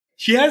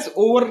She has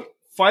over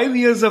 5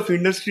 years of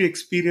industry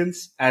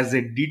experience as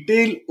a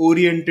detail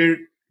oriented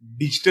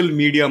digital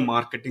media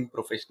marketing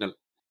professional.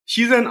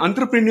 She's an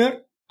entrepreneur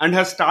and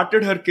has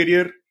started her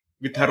career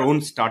with her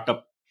own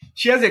startup.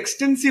 She has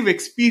extensive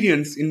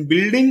experience in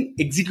building,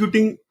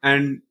 executing,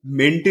 and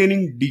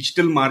maintaining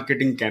digital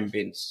marketing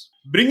campaigns.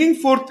 Bringing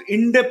forth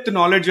in depth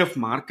knowledge of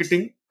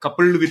marketing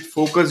coupled with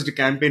focused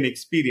campaign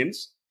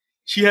experience,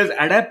 she has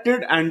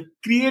adapted and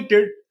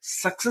created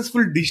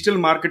successful digital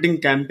marketing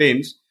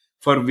campaigns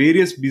for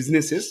various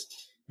businesses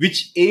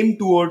which aim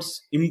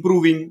towards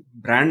improving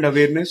brand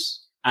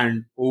awareness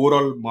and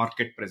overall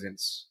market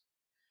presence.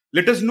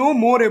 Let us know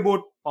more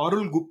about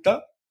Parul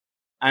Gupta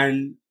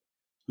and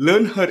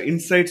learn her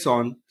insights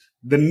on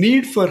the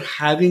need for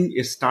having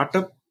a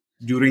startup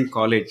during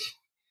college.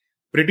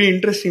 Pretty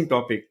interesting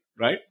topic,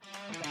 right?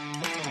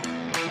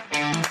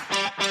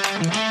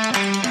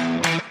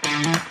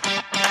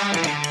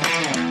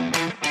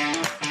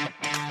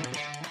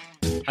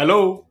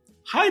 Hello.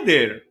 Hi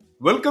there.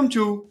 Welcome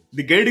to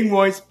the Guiding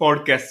Voice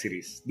podcast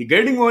series. The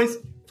Guiding Voice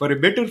for a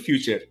Better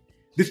Future.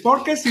 This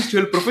podcast is to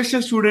help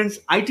professional students,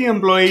 IT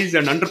employees,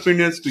 and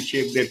entrepreneurs to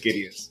shape their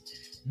careers.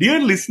 Dear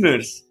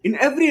listeners, in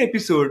every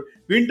episode,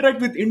 we interact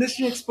with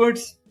industry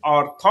experts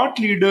or thought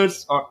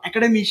leaders or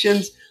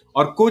academicians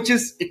or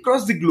coaches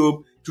across the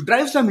globe to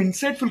drive some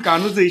insightful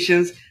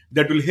conversations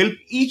that will help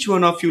each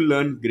one of you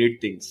learn great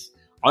things.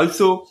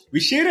 Also, we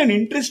share an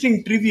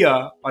interesting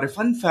trivia or a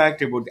fun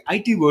fact about the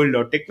IT world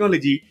or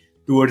technology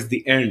towards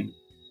the end.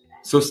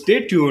 So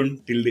stay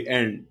tuned till the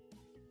end.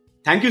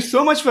 Thank you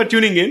so much for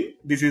tuning in.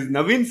 This is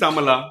Naveen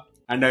Samala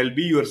and I'll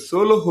be your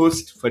solo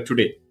host for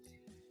today.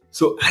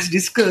 So as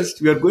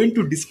discussed, we are going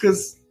to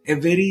discuss a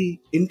very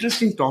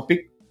interesting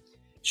topic.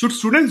 Should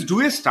students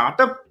do a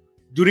startup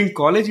during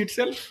college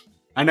itself?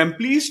 And I'm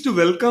pleased to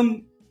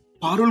welcome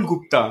Parul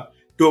Gupta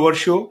to our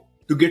show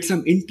to get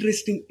some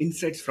interesting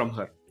insights from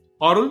her.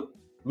 Parul,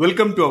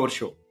 welcome to our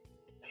show.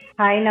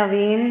 Hi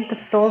Naveen,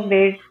 it's so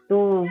great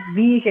to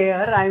be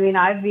here.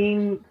 I've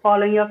been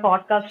following your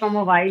podcast from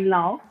a while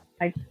now.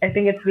 I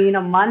think it's been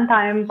a month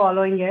I am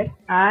following it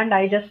and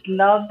I just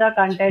love the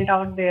content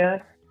out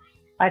there.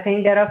 I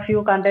think there are a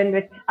few content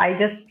which I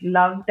just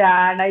loved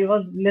and I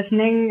was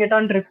listening it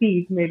on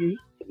repeat maybe.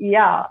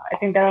 Yeah, I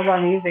think that was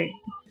amazing.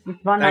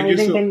 It's one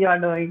amazing thing you are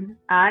doing.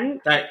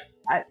 And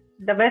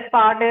the best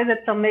part is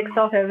it's a mix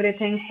of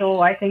everything.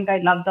 So I think I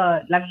love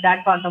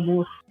that part the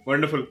most.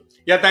 Wonderful.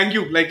 Yeah, thank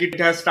you. Like it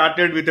has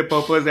started with a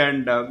purpose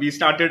and we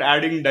started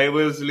adding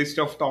diverse list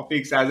of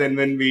topics as and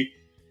when we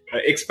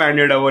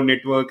expanded our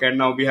network, and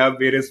now we have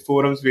various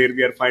forums where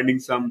we are finding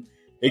some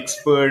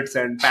experts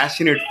and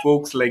passionate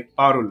folks like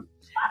Parul.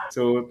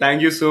 So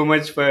thank you so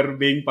much for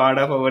being part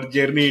of our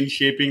journey in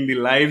shaping the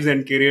lives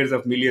and careers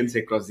of millions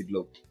across the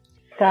globe.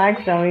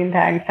 Thanks, Naveen.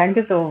 Thanks. Thank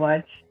you so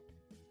much.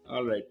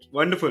 All right.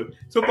 Wonderful.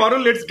 So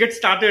Parul, let's get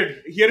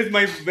started. Here is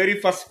my very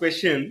first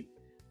question.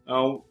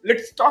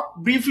 Let's talk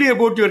briefly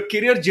about your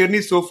career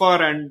journey so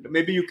far, and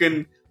maybe you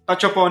can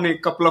touch upon a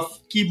couple of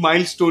key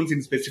milestones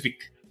in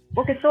specific.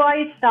 Okay, so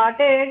I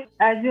started,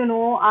 as you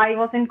know, I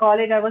was in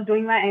college. I was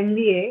doing my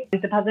MBA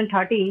in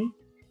 2013.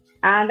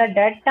 And at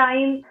that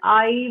time,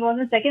 I was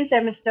in second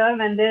semester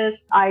when this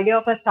idea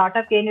of a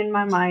startup came in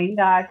my mind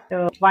that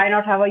why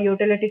not have a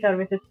utility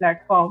services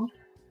platform.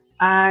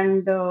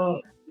 And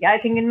I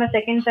think in my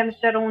second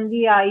semester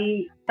only,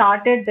 I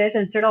started this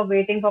instead of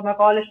waiting for my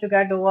college to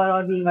get over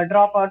or being a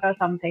dropout or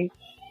something.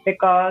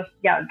 Because,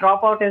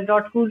 dropout is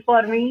not cool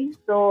for me.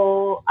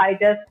 So I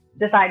just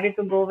decided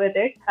to go with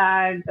it.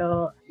 And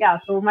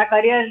so my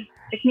career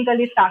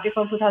technically started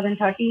from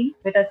 2013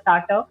 with a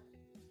startup.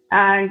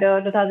 And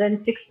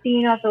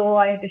 2016 or so,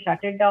 I had to shut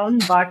it down.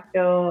 But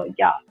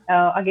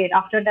again,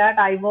 after that,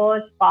 I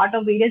was part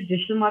of various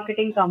digital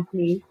marketing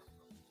companies.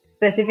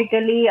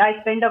 Specifically, I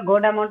spent a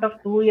good amount of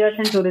 2 years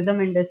in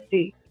tourism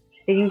industry,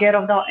 taking care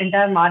of the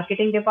entire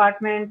marketing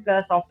department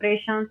plus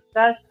operations.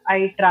 Plus,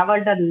 I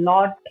traveled a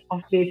lot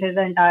of places,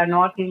 the entire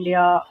North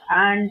India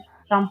and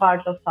some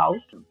parts of South.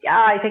 Yeah,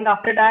 I think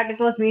after that, it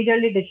was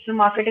majorly digital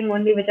marketing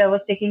only, which I was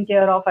taking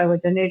care of. I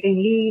was generating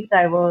leads.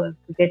 I was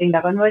getting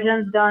the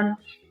conversions done.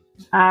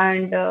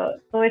 And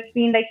so it's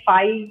been like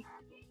 5+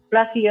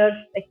 years,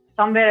 like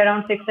somewhere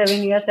around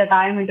 6-7 years that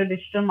I am into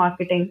digital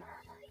marketing.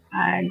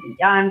 And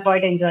I'm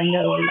quite enjoying the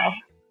role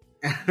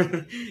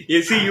now.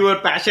 You see, your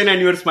passion and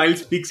your smile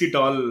speaks it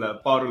all,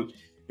 Parul.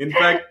 In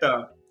fact,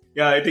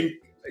 I think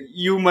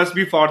you must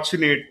be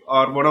fortunate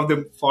or one of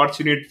the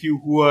fortunate few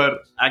who are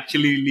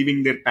actually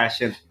living their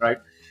passion, right?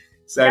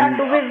 So, to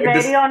be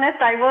very honest,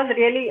 I was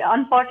really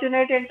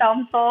unfortunate in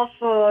terms of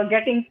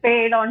getting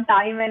paid on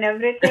time and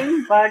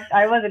everything. But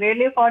I was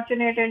really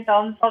fortunate in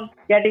terms of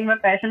getting my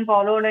passion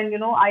followed. And,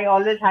 I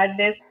always had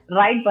this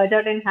right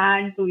budget in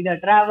hand to either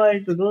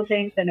travel, to do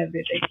things and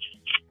everything.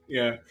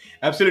 Yeah,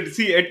 absolutely.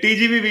 See, at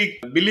TGV, we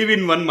believe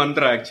in one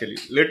mantra actually.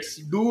 Let's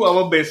do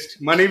our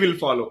best. Money will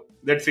follow.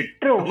 That's it.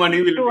 True.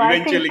 Money will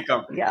eventually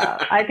come.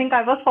 Yeah, I think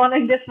I was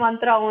following this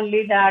mantra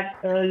only that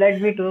led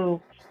me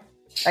to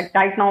like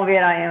right now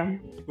where I am.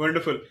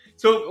 Wonderful.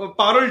 So,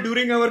 Parul,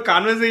 during our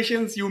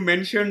conversations, you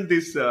mentioned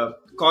this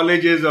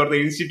colleges or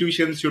the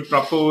institutions should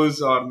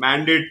propose or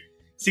mandate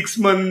 6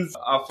 months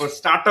of a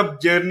startup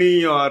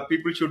journey, or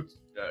people should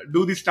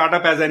do the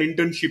startup as an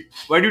internship.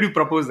 Why did you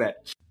propose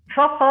that?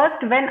 So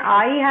first, when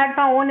I had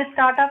my own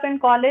startup in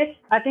college,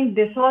 I think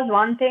this was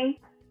one thing.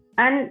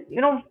 And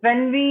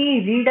when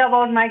we read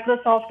about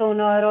Microsoft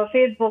owner or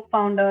Facebook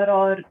founder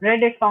or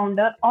Reddit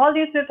founder, all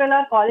these people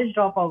are college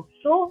dropouts.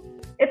 So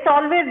it's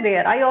always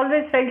there. I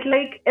always felt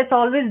like it's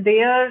always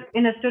there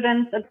in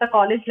students at the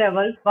college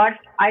level, but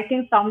I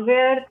think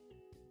somewhere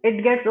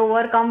it gets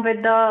overcome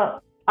with the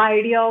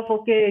idea of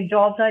okay,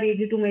 jobs are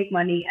easy to make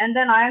money. And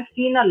then I have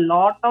seen a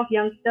lot of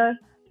youngsters,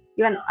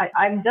 even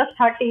I'm just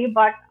 30,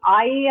 but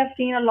I have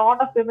seen a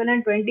lot of people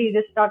in 20s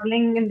just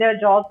struggling in their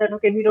jobs that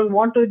okay, we don't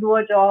want to do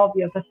a job,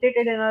 we are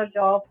frustrated in our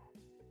job.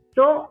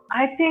 So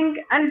I think,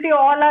 and they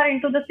all are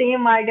into the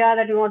same idea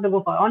that we want to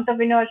go for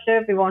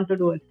entrepreneurship, we want to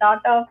do a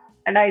startup.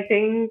 And I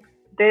think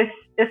this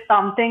is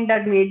something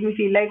that made me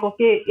feel like,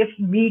 okay, if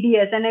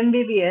BDS and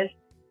MBBS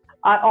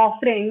are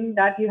offering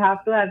that you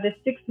have to have this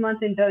 6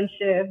 months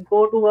internship,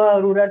 go to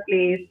a rural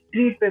place,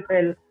 treat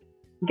people,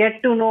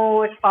 get to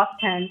know it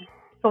firsthand.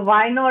 So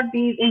why not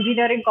these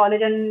engineering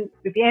college and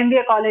the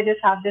MBA colleges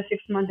have this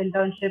 6 month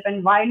internship,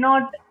 and why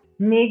not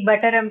make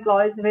better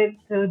employees with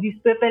these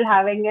people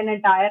having an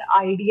entire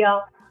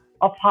idea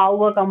of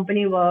how a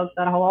company works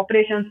or how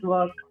operations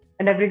work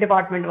and every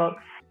department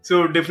works.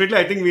 So definitely,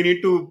 I think we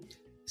need to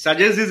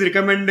suggest this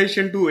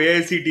recommendation to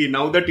AICT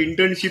now that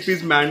internship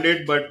is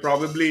mandated, but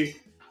probably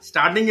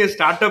starting a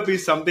startup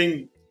is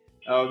something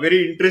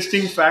very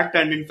interesting fact.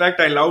 And in fact,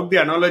 I love the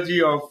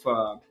analogy of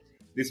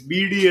this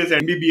BDS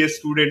and MBBS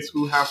students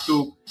who have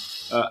to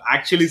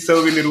actually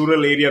serve in a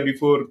rural area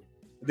before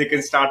they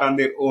can start on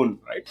their own,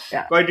 right?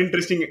 Yeah. Quite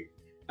interesting.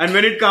 And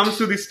when it comes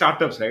to the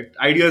startups, right,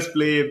 ideas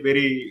play a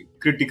very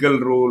critical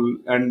role.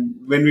 And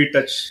when we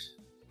touch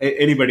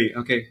anybody,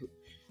 okay,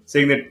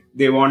 saying that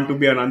they want to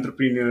be an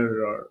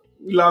entrepreneur, or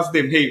we'll ask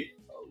them, hey,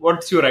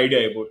 what's your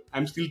idea about?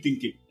 I'm still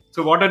thinking.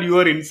 So what are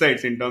your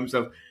insights in terms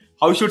of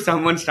how should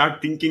someone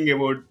start thinking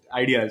about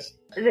ideas?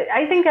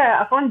 I think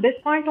upon this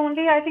point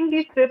only, I think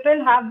these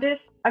people have this.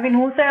 I mean,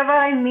 whosoever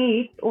I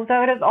meet,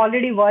 whosoever is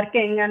already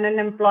working and an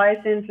employee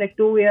since like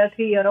 2 years,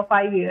 3 years, or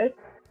 5 years,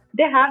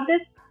 they have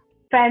this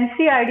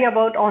fancy idea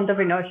about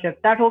entrepreneurship.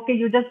 That okay,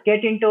 you just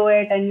get into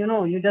it and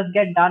you just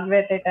get done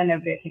with it and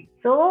everything.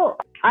 So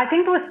I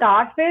think to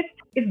start with,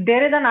 if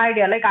there is an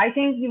idea, like I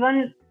think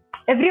even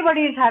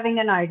everybody is having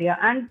an idea,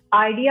 and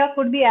idea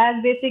could be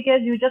as basic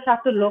as you just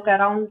have to look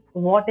around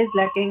what is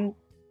lacking,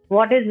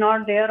 what is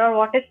not there, or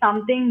what is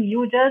something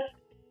you just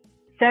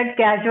said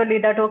casually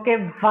that okay,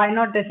 why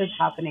not this is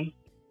happening.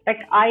 Like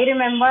I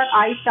remember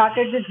I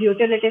started with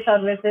utility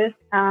services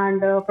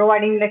and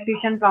providing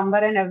electrician, plumber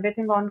and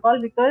everything on call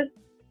because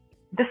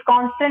this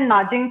constant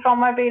nudging from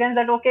my parents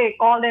that okay,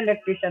 call the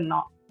electrician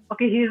now,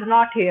 okay, he's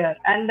not here,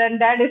 and then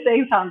dad is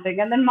saying something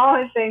and then mom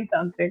is saying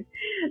something.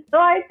 So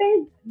I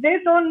think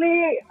this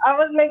only, I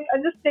was like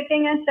just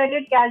sticking and said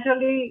it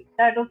casually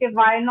that okay,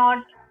 why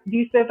not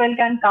these people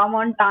can come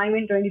on time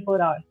in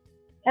 24 hours.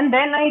 And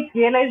then I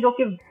realized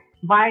okay,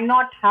 why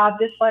not have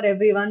this for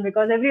everyone,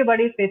 because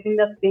everybody is facing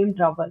the same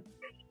trouble.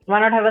 Why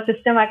not have a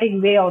systematic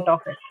way out of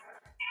it?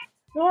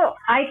 So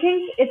I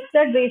think it's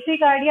that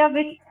basic idea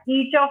which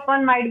each of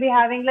one might be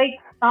having. Like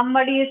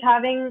somebody is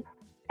having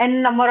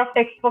n number of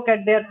textbook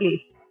at their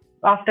place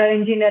after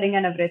engineering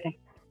and everything.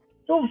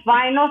 So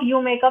why not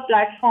you make a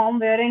platform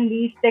wherein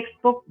these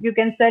textbooks you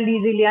can sell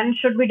easily and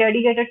should be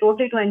dedicated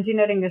totally to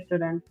engineering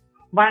students?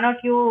 Why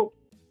not you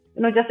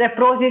just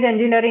approach these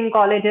engineering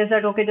colleges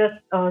that okay,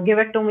 just give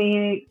it to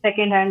me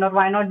second hand, or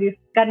why not just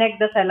connect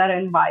the seller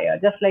and buyer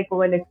just like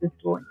OLX is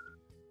doing.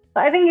 So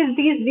I think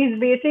it's these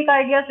basic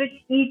ideas which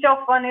each of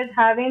one is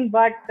having,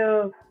 but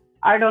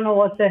I don't know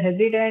what's the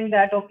hesitant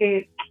that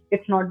okay,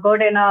 it's not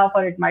good enough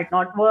or it might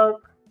not work.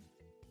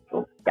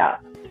 So yeah,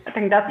 I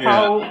think that's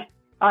how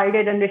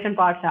idea generation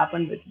parts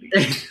happen with me.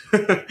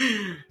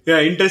 Yeah,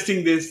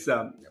 interesting. This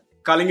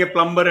calling a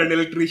plumber and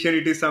electrician,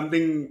 it is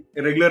something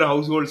regular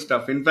household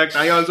stuff. In fact,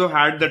 I also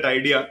had that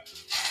idea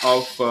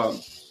of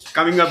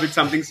coming up with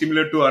something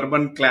similar to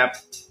Urban Clap.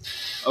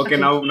 Okay,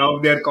 now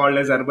they are called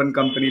as Urban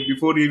Company.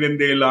 Before even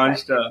they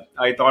launched,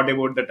 I thought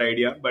about that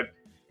idea. But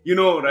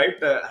right,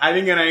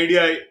 having an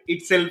idea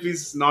itself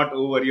is not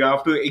over. You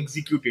have to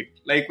execute it.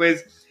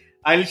 Likewise,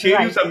 I'll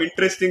share you some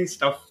interesting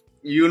stuff.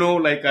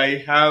 Like I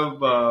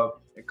have a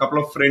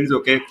couple of friends,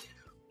 okay,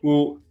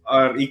 who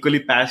are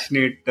equally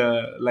passionate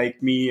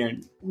like me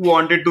and who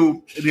wanted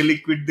to really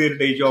quit their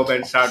day job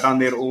and start on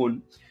their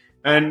own.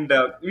 And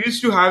we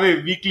used to have a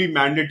weekly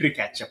mandatory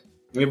catch up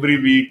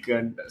every week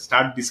and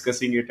start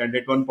discussing it. And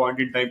at one point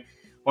in time,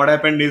 what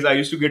happened is I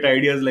used to get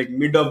ideas like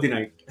mid of the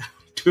night,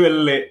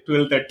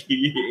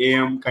 12:30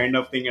 a.m. kind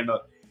of thing and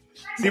all.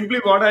 Simply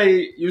what I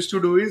used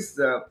to do is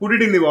put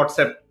it in the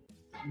WhatsApp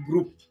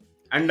group,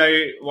 and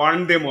I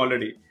warned them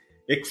already.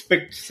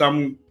 expect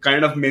some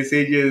kind of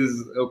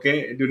messages,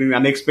 okay, during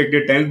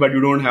unexpected times, but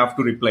you don't have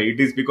to reply. It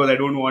is because I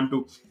don't want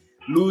to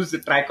lose the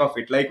track of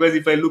it. Likewise,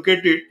 if I look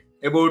at it,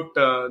 about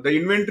the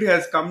inventory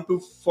has come to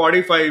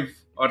 45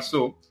 or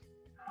so,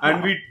 and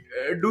Wow. we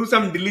do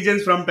some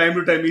diligence from time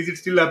to time. Is it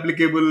still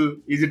applicable?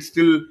 Is it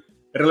still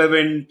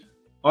relevant?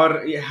 Or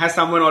has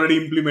someone already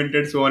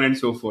implemented, so on and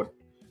so forth,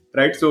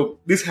 right? So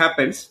this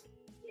happens,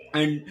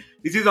 and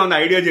this is on the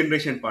idea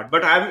generation part.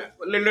 But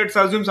let's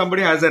assume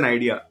somebody has an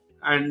idea,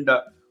 and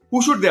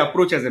who should they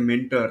approach as a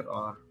mentor,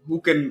 or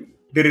who can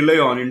they rely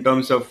on in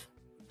terms of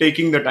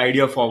taking that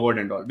idea forward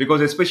and all?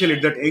 Because especially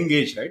at that young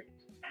age, right,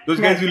 those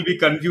guys Right. will be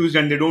confused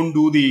and they don't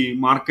do the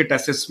market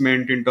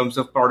assessment in terms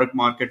of product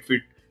market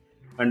fit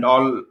and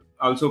all,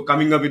 also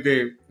coming up with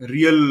a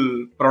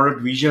real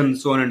product vision,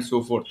 so on and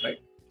so forth, right?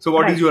 So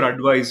what is Right. your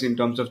advice in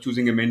terms of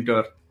choosing a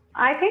mentor?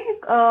 I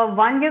think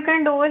one you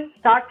can do is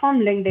start from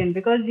LinkedIn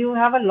because you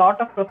have a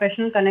lot of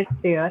professional connects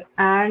there,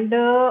 and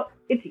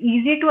it's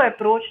easy to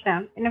approach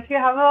them. And if you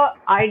have a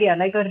idea,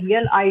 like a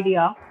real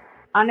idea,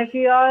 and if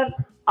you are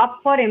up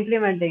for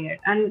implementing it,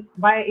 and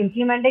by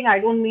implementing, I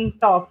don't mean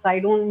talks. I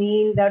don't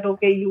mean that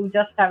okay, you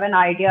just have an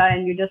idea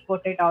and you just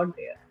put it out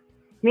there.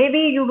 Maybe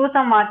you do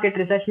some market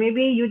research.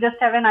 Maybe you just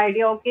have an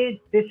idea.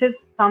 Okay, this is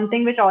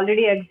something which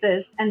already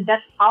exists, and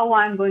that's how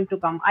I'm going to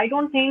come.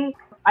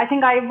 I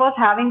think I was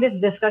having this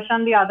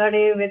discussion the other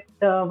day with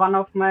one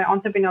of my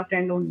entrepreneur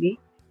friend only,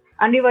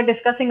 and we were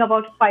discussing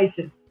about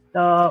spices,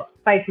 the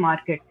spice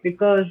market,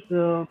 because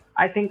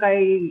I think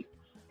I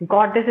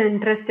got this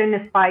interest in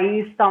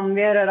spice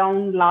somewhere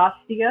around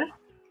last year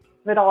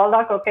with all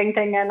the cooking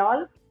thing and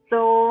all.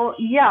 So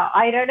yeah,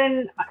 I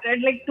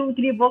read like 2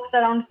 3 books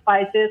around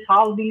spices,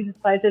 how these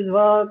spices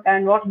work,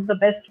 and what is the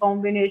best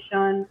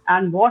combination,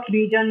 and what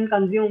region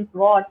consumes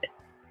what,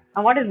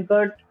 and what is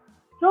good.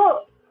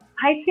 So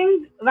I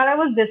think when I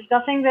was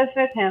discussing this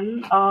with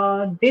him,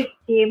 this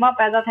came up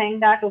as a thing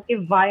that okay,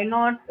 why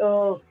not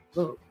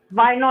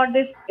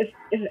this?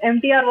 If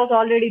MTR was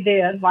already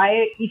there,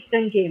 why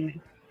Eastern came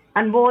in?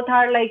 And both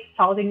are like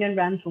South Indian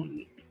brands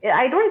only.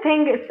 I don't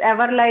think it's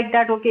ever like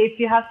that. Okay, if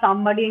you have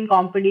somebody in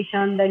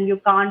competition, then you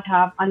can't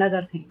have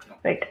another thing,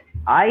 right?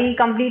 I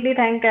completely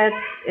think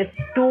it's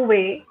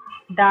two-way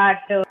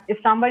that if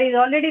somebody is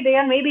already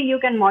there, maybe you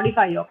can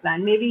modify your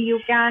plan. Maybe you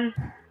can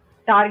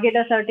target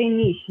a certain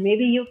niche.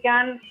 Maybe you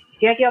can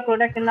get your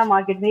product in the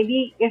market.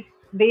 Maybe if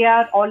they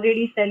are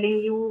already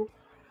selling you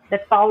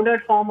that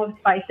powdered form of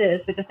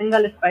spices with a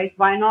single spice,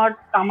 why not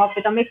come up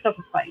with a mix of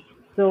spice?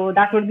 So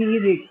that would be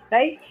easy,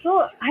 right?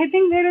 So I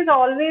think there is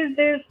always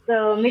this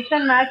mix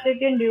and match they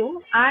can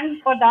do,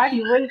 and for that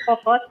you will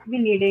first be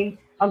needing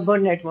a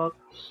good network.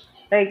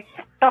 Like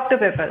talk to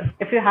people.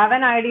 If you have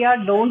an idea,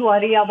 don't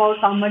worry about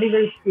somebody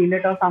will steal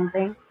it or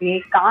something.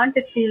 They can't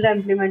steal the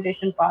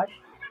implementation part.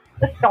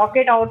 Just talk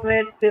it out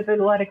with people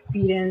who are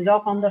experienced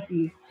or from the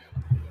field.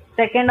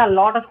 Second, a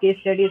lot of case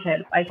studies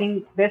help. I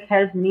think this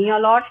helped me a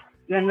lot.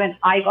 Even when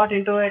I got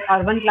into it,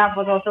 Urban Clap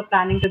was also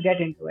planning to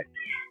get into it.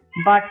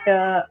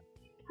 But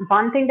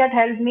one thing that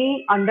helped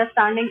me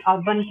understanding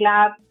Urban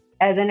Clap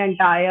as an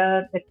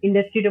entire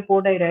industry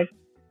report I read,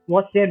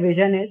 what their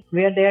vision is,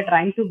 where they are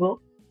trying to go.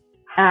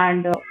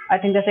 And I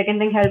think the second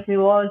thing helped me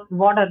was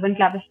what Urban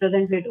Clap is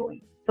presently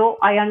doing. So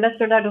I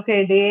understood that,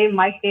 okay, they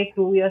might take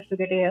 2 years to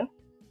get here,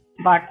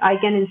 but I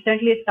can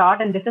instantly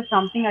start, and this is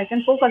something I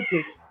can focus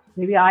with.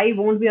 Maybe I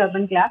won't be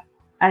Urban Clap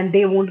and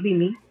they won't be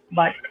me,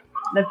 but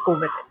let's go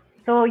with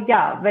it. So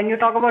yeah, when you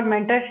talk about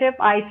mentorship,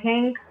 I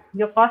think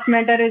your first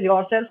mentor is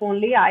yourself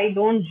only. I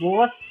don't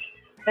go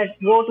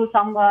to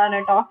someone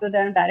and talk to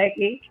them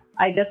directly.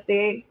 I just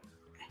say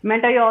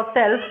mentor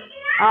yourself,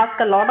 ask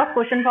a lot of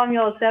questions from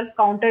yourself,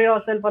 counter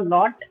yourself a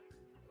lot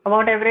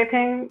about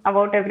everything,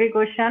 about every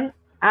question.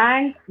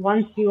 And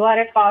once you are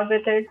at par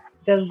with it,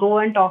 just go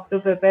and talk to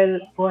people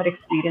who are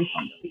experienced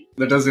on the field.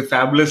 That was a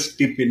fabulous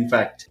tip, in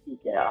fact.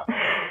 Yeah.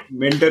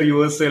 Mentor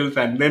yourself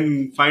and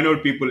then find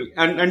out people.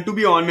 And to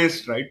be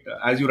honest, right,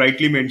 as you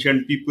rightly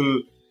mentioned,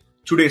 people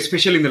today,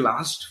 especially in the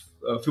last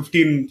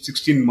 15,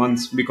 16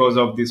 months, because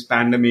of this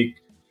pandemic,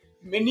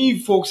 many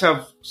folks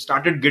have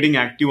started getting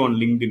active on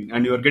LinkedIn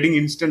and you are getting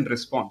instant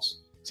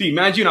response. See,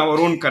 imagine our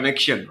own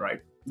connection,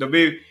 right? The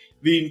way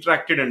we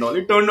interacted and all.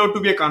 It turned out to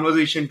be a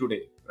conversation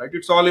today, right?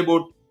 It's all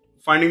about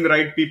finding the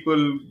right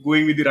people,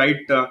 going with the right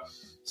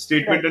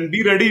statement, Right. and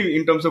be ready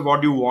in terms of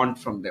what you want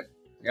from them.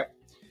 Yeah.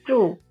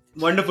 True.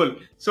 Wonderful.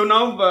 So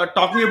now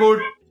talking about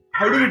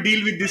how do we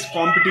deal with this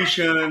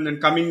competition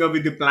and coming up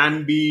with the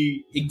plan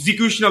B,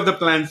 execution of the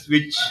plans,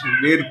 which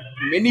where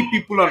many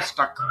people are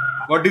stuck.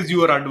 What is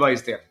your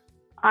advice there?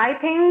 I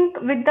think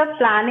with the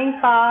planning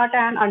part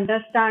and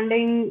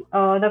understanding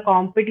the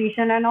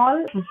competition and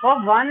all,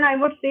 for one, I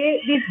would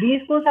say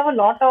these schools have a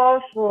lot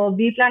of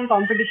B plan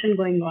competition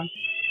going on.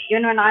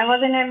 Even when I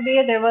was in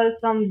MBA, there was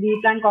some B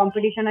plan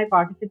competition I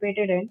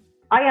participated in.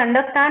 I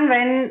understand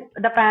when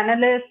the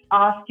panelists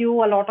ask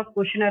you a lot of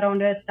question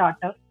around a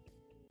startup.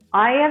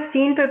 I have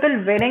seen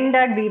people winning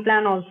that B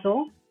plan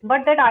also,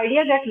 but that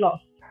idea gets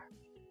lost.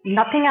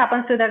 Nothing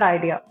happens to that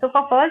idea. So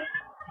for first,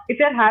 if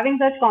you're having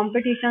such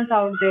competitions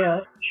out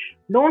there,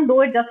 don't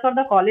do it just for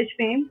the college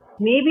fame.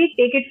 Maybe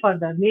take it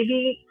further.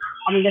 Maybe,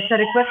 I mean, that's a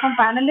request from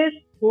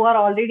panelists who are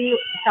already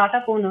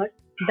startup owners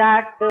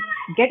that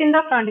get in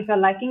the front. If you're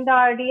liking the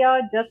idea,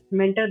 just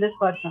mentor this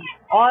person.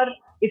 Or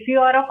if you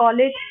are a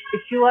college,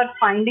 if you are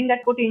finding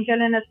that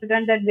potential in a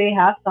student that they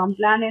have some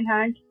plan in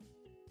hand,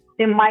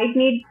 they might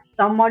need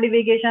some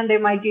modification, they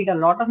might need a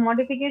lot of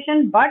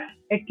modification, but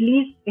at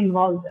least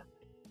involve them.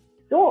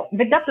 So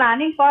with the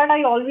planning part,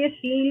 I always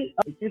feel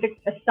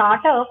a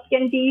startup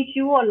can teach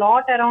you a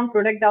lot around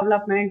product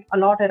development, a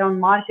lot around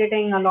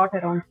marketing, a lot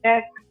around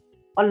tech,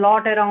 a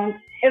lot around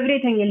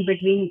everything in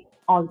between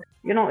all this.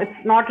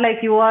 It's not like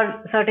you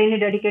are certainly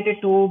dedicated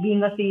to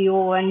being a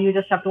CEO and you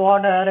just have to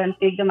order and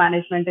take the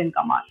management in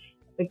command,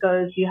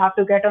 because you have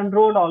to get on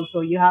road also.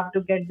 You have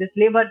to get this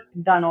labor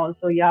done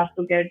also. You have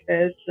to get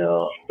this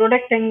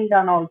product thing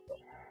done also.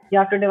 You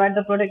have to divide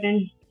the product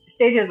in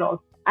stages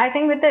also. I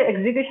think with the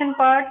execution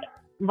part,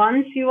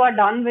 once you are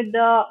done with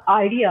the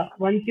idea,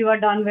 once you are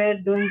done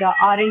with doing the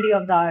R&D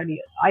of the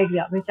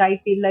idea, which I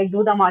feel like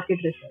do the market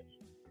research,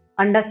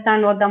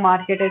 understand what the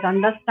market is,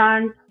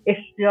 understand if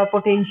your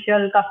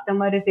potential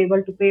customer is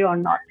able to pay or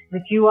not,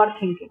 which you are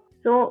thinking.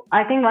 So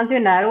I think once you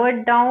narrow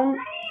it down,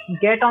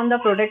 get on the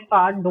product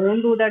part,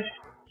 don't do that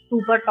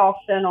super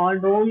talks and all,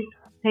 don't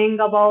think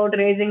about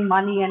raising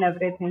money and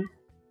everything.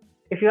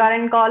 If you are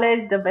in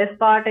college, the best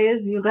part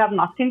is you have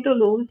nothing to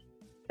lose.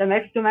 The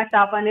max to max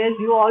happen is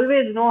you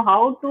always know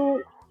how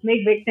to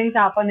make big things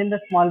happen in the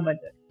small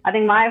budget. I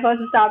think my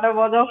first startup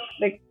was of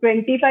like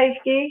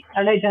 25K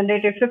and I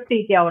generated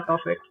 50K out of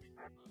it.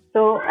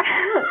 So,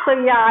 so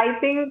yeah, I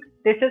think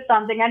this is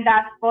something, and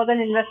that was an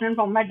investment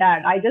from my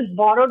dad. I just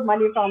borrowed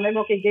money from him.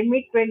 Okay, give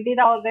me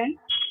 20,000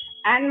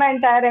 and my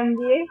entire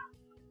MBA.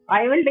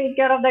 I will take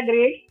care of the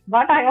grades,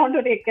 but I want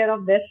to take care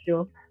of this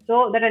too.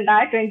 So that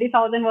entire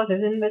 20,000 was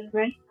his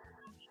investment.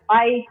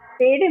 I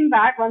paid him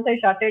back once I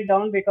shut it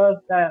down because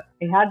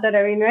he had the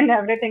revenue and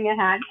everything in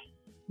hand.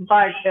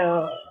 But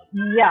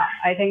yeah,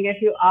 I think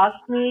if you ask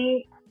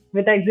me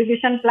with the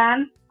execution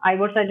plan, I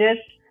would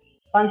suggest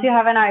once you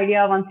have an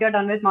idea, once you're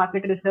done with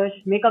market research,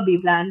 make a B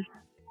plan.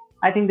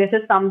 I think this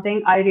is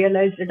something I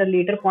realized at a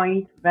later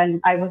point when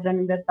I was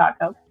running the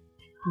startup.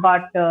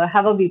 But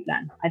have a B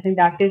plan. I think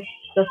that is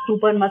the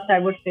super must, I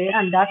would say,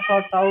 and that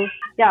sorts out.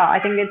 Yeah, I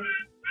think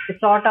it's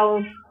sort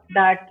out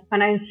that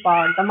finance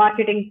part, the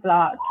marketing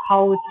part,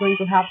 how it's going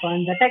to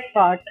happen, the tech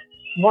part,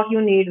 what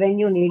you need, when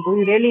you need, do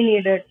you really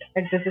need it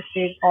at this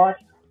stage, or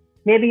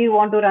maybe you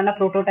want to run a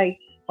prototype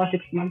for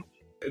 6 months.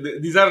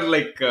 These are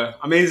like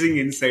amazing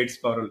insights,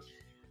 Parul.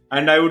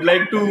 And I would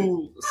like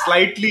to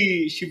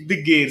slightly shift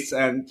the gears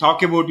and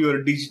talk about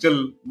your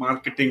digital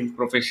marketing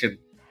profession.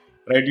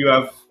 Right, you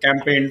have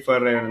campaigned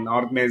for an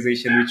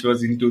organization which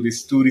was into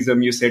this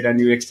tourism, you said, and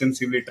you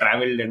extensively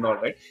traveled and all,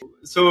 right?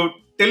 So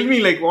tell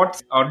me, like,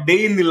 what's a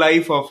day in the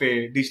life of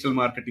a digital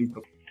marketing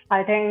professional?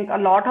 I think a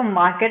lot of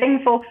marketing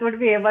folks would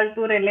be able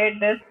to relate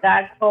this,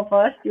 that for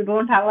first, you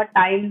don't have a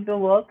time to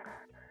work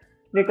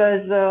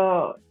because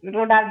you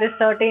don't have this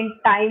certain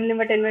time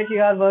limit in which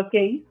you are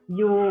working.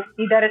 You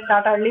either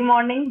start early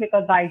morning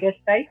because the idea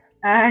strikes,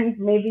 and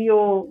maybe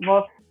you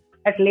work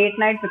at late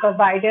night because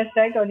the idea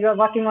strikes, or you are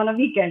working on a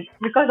weekend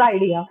because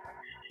idea.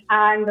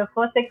 And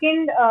for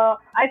second,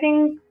 I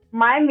think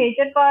my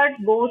major part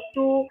goes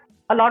to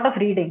a lot of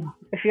reading.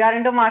 If you are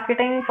into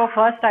marketing, for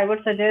first, I would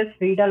suggest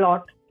read a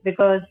lot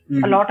because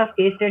a lot of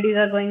case studies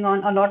are going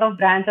on. A lot of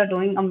brands are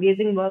doing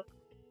amazing work,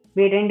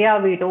 be it India,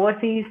 be it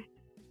overseas.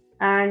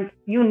 And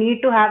you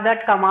need to have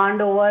that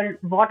command over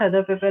what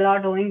other people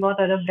are doing, what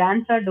other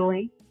brands are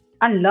doing,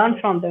 and learn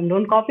from them.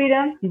 Don't copy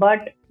them,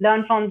 but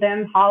learn from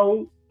them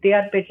how they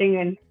are pitching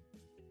in.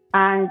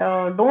 And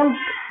don't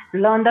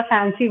learn the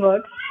fancy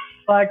words,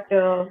 but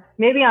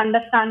maybe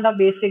understand the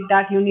basic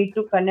that you need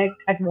to connect,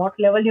 at what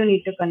level you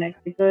need to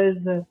connect. Because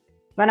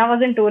when I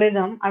was in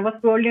tourism, I was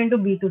purely into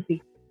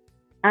B2C.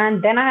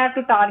 And then I have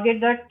to target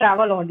the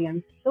travel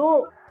audience.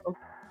 So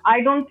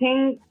I don't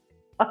think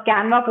a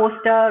Canva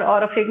poster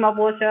or a Figma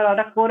poster or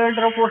a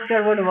CorelDRAW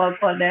poster would work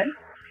for them.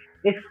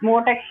 It's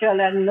more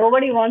textual and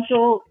nobody wants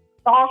to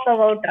talk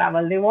about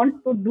travel. They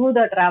want to do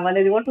the travel.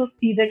 They want to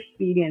see the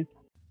experience.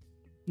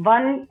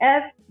 One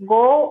is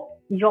go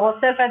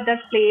yourself at that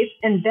place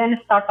and then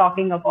start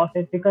talking about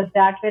it because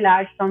that will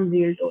add some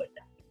zeal to it.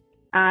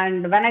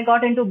 And when I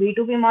got into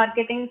B2B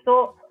marketing,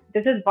 so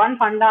this is one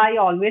funda I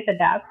always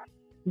adapt.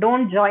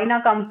 Don't join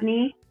a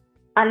company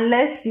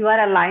unless you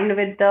are aligned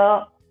with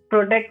the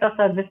product or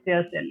service they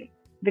are selling,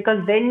 because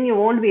then you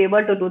won't be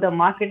able to do the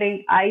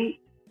marketing. I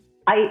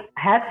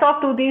hats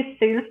off to these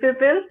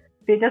salespeople.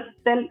 They just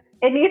sell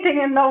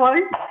anything in the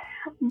world,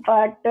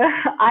 but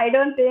I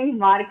don't think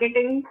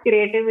marketing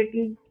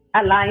creativity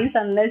aligns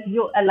unless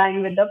you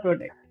align with the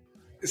product.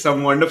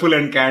 Some wonderful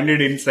and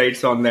candid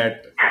insights on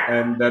that,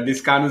 and this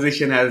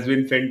conversation has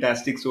been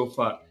fantastic so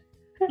far.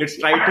 Let's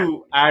try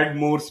to add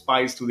more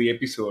spice to the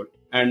episode,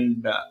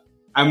 and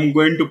I'm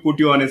going to put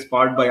you on a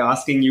spot by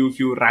asking you a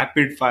few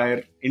rapid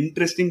fire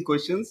interesting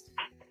questions.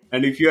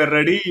 And if you are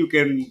ready, you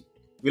can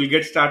We'll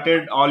get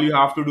started. All you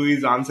have to do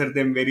is answer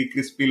them very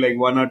crispy, like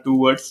 1 or 2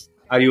 words.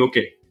 Are you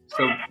okay?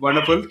 So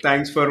wonderful.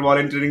 Thanks for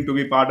volunteering to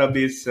be part of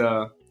this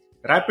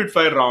rapid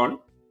fire round.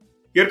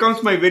 Here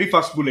comes my very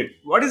first bullet.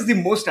 What is the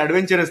most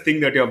adventurous thing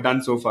that you have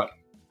done so far?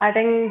 I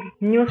think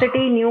new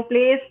city, new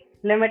place,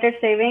 limited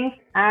savings,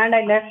 and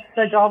I left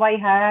the job I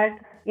had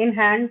in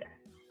hand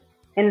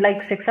in like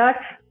 6 hours.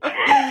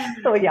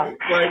 So yeah,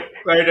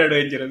 Quite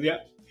adventurous. Yeah.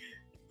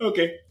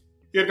 Okay.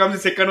 Here comes the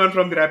second one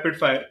from the rapid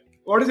fire.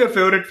 What is your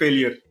favorite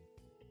failure?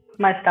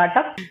 my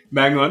startup.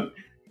 Bang on.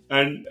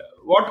 And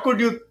what could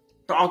you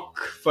talk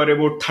for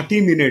about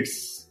 30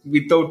 minutes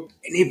without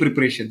any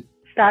preparation?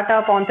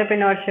 Startup,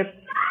 entrepreneurship,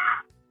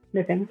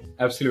 listen.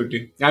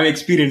 Absolutely. I'm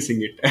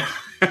experiencing it.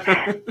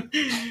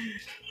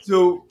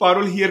 So,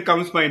 Parul, here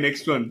comes my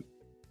next one.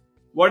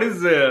 What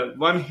is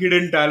one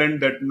hidden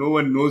talent that no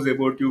one knows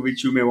about you,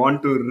 which you may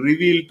want to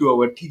reveal to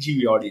our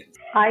TGV audience?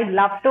 I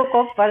love to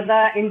cook, but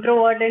the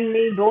introvert in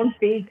me don't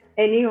feed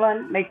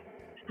anyone. Like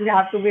you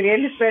have to be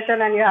really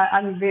special, and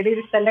I'm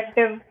very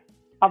selective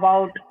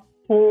about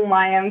whom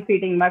I am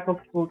feeding my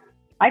cooked food.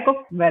 I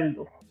cook well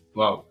though.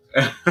 Wow.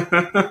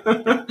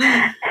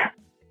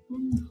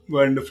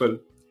 Wonderful.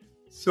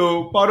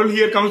 So, Parul,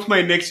 here comes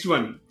my next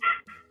one.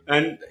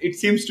 And it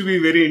seems to be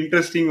a very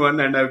interesting one.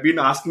 And I've been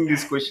asking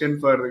this question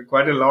for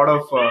quite a lot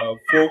of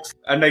folks.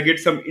 And I get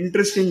some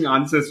interesting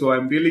answers. So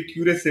I'm really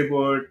curious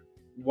about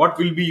what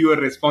will be your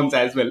response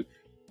as well.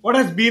 What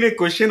has been a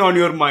question on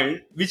your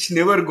mind which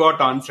never got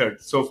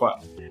answered so far?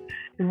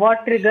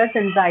 What triggers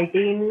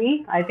anxiety in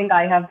me? I think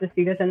I have the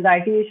serious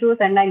anxiety issues,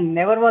 and I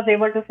never was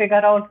able to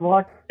figure out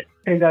what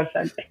triggers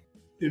it.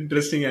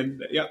 Interesting.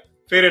 And yeah,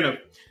 fair enough.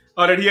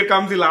 All right, here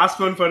comes the last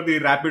one for the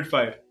rapid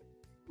fire.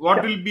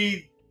 What will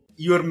be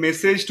your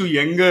message to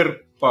younger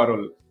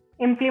Parul?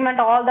 Implement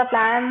all the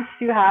plans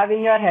you have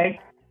in your head.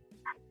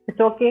 It's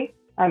okay.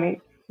 I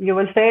mean, you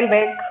will fail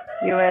big,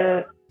 you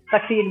will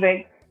succeed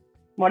big.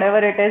 Whatever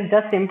it is,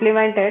 just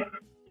implement it.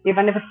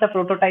 Even if it's a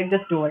prototype,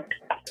 just do it.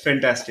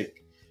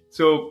 Fantastic.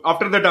 So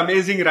after that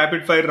amazing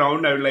rapid fire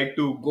round, I would like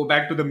to go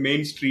back to the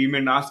mainstream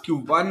and ask you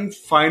one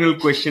final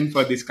question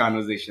for this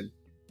conversation.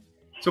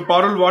 So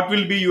Parul, what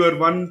will be your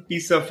one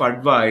piece of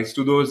advice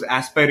to those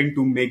aspiring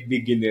to make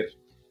big in their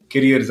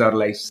careers or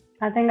lives?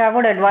 I think I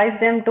would advise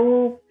them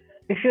to,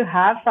 if you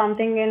have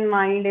something in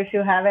mind, if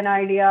you have an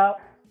idea,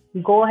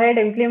 go ahead,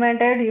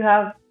 implement it. You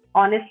have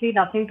honestly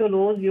nothing to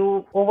lose.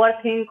 You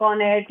overthink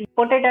on it, you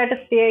put it at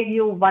a stake,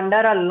 you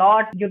wonder a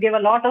lot, you give a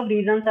lot of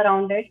reasons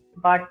around it,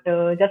 but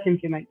just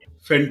implement it.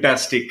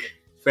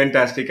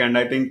 Fantastic. And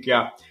I think,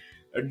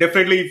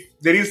 definitely if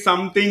there is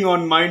something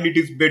on mind, it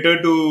is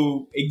better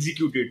to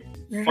execute it.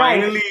 Right.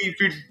 Finally, if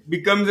it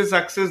becomes a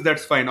success,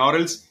 that's fine. Or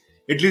else,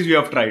 at least we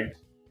have tried.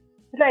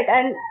 Right.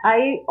 And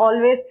I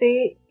always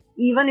say,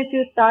 even if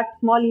you start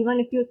small, even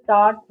if you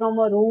start from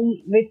a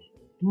room which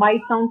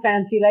might sound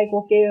fancy, like,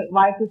 okay,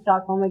 why to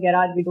start from a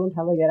garage? We don't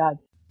have a garage.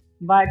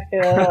 But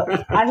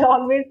I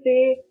always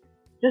say,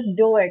 just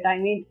do it. I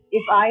mean,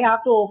 if I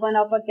have to open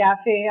up a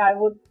cafe, I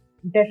would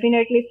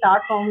definitely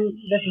start from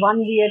this 1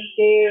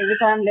 BHK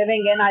which I am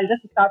living in. I'll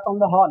just start from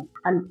the hall.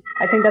 And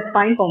I think that's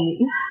fine for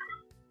me.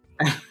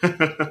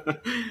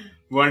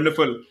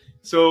 Wonderful.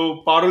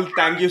 So, Parul,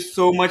 thank you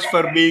so much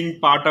for being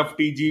part of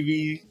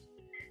TGV.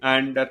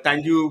 And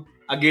thank you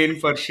again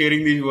for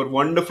sharing your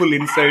wonderful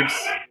insights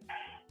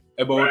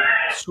about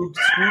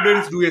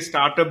students do a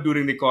startup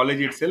during the college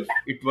itself.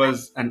 It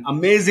was an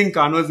amazing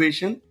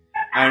conversation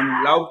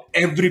and loved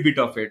every bit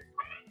of it.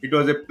 It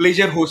was a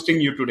pleasure hosting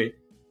you today.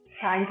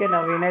 Thank you,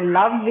 Naveen. I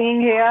love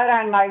being here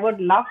and I would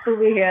love to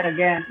be here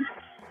again.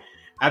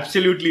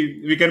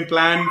 Absolutely. We can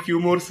plan few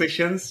more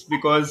sessions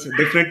because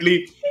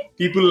definitely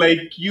people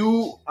like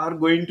you are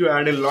going to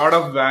add a lot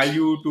of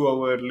value to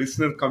our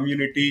listener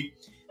community,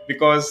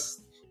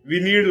 because we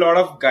need a lot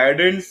of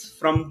guidance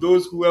from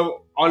those who have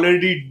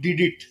already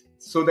did it,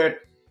 so that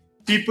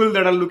people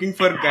that are looking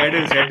for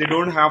guidance, that they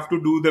don't have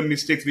to do the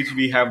mistakes which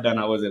we have done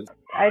ourselves.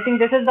 I think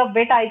this is the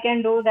bit I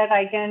can do, that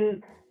I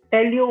can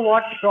tell you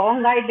what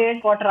wrong I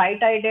did, what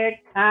right I did,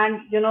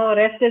 and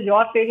rest is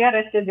your failure,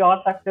 rest is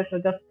your success. So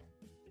just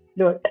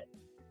do it.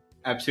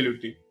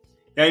 Absolutely.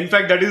 Yeah, in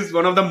fact, that is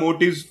one of the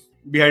motives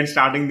behind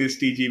starting this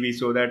TGV,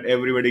 so that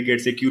everybody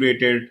gets a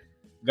curated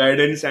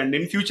guidance, and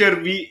in future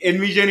we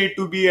envision it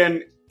to be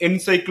an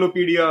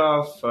encyclopedia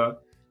of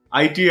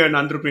IT and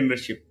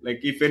entrepreneurship. Like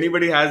if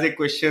anybody has a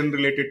question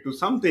related to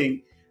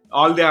something,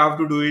 all they have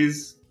to do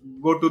is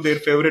go to their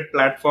favorite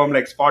platform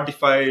like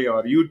Spotify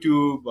or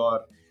YouTube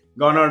or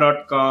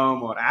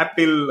Ghana.com or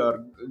Apple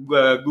or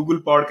Google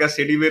Podcast,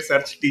 anywhere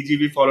search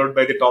TGV followed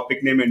by the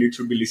topic name and it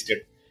should be listed.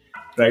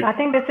 Right. I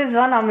think this is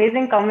one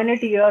amazing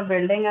community you are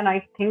building, and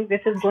I think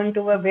this is going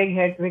to be a big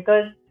hit,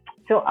 because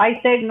so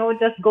I said no,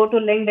 just go to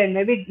LinkedIn.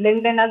 Maybe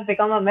LinkedIn has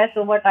become a mess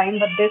over time,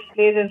 but this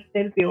place is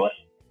still pure.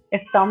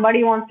 If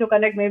somebody wants to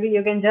connect, maybe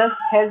you can just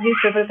help these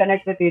people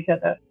connect with each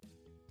other.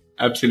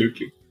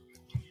 Absolutely.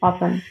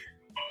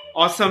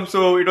 Awesome.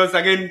 So it was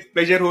again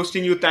pleasure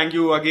hosting you. Thank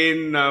you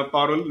again,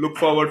 Parul. Look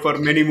forward for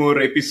many more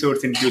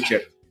episodes in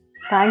future.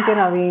 Thank you,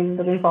 Naveen.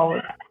 Looking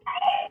forward.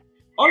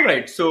 All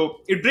right, so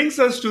it brings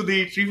us to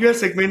the trivia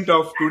segment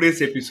of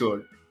today's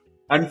episode.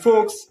 And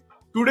folks,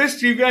 today's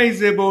trivia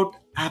is about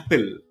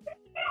Apple.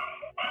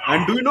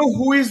 And do you know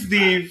who is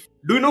the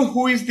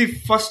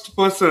first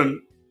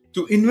person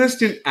to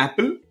invest in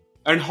Apple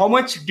and how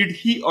much did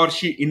he or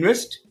she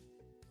invest?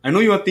 I know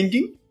you are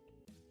thinking,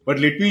 but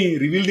let me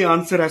reveal the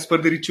answer as per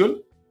the ritual.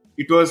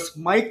 It was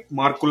Mike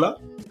Markula,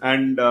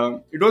 and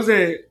it was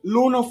a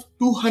loan of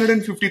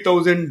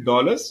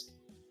 $250,000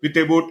 with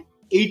about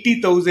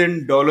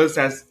 $80,000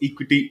 as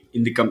equity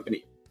in the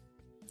company.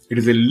 It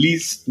is a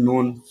least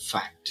known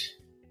fact.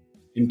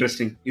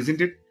 Interesting, isn't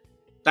it?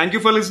 Thank you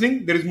for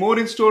listening. There is more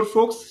in store,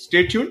 folks.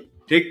 Stay tuned.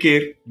 Take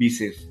care. Be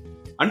safe.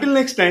 Until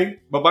next time,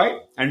 bye bye.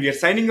 And we are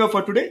signing off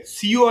for today.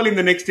 See you all in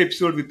the next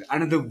episode with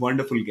another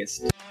wonderful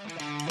guest.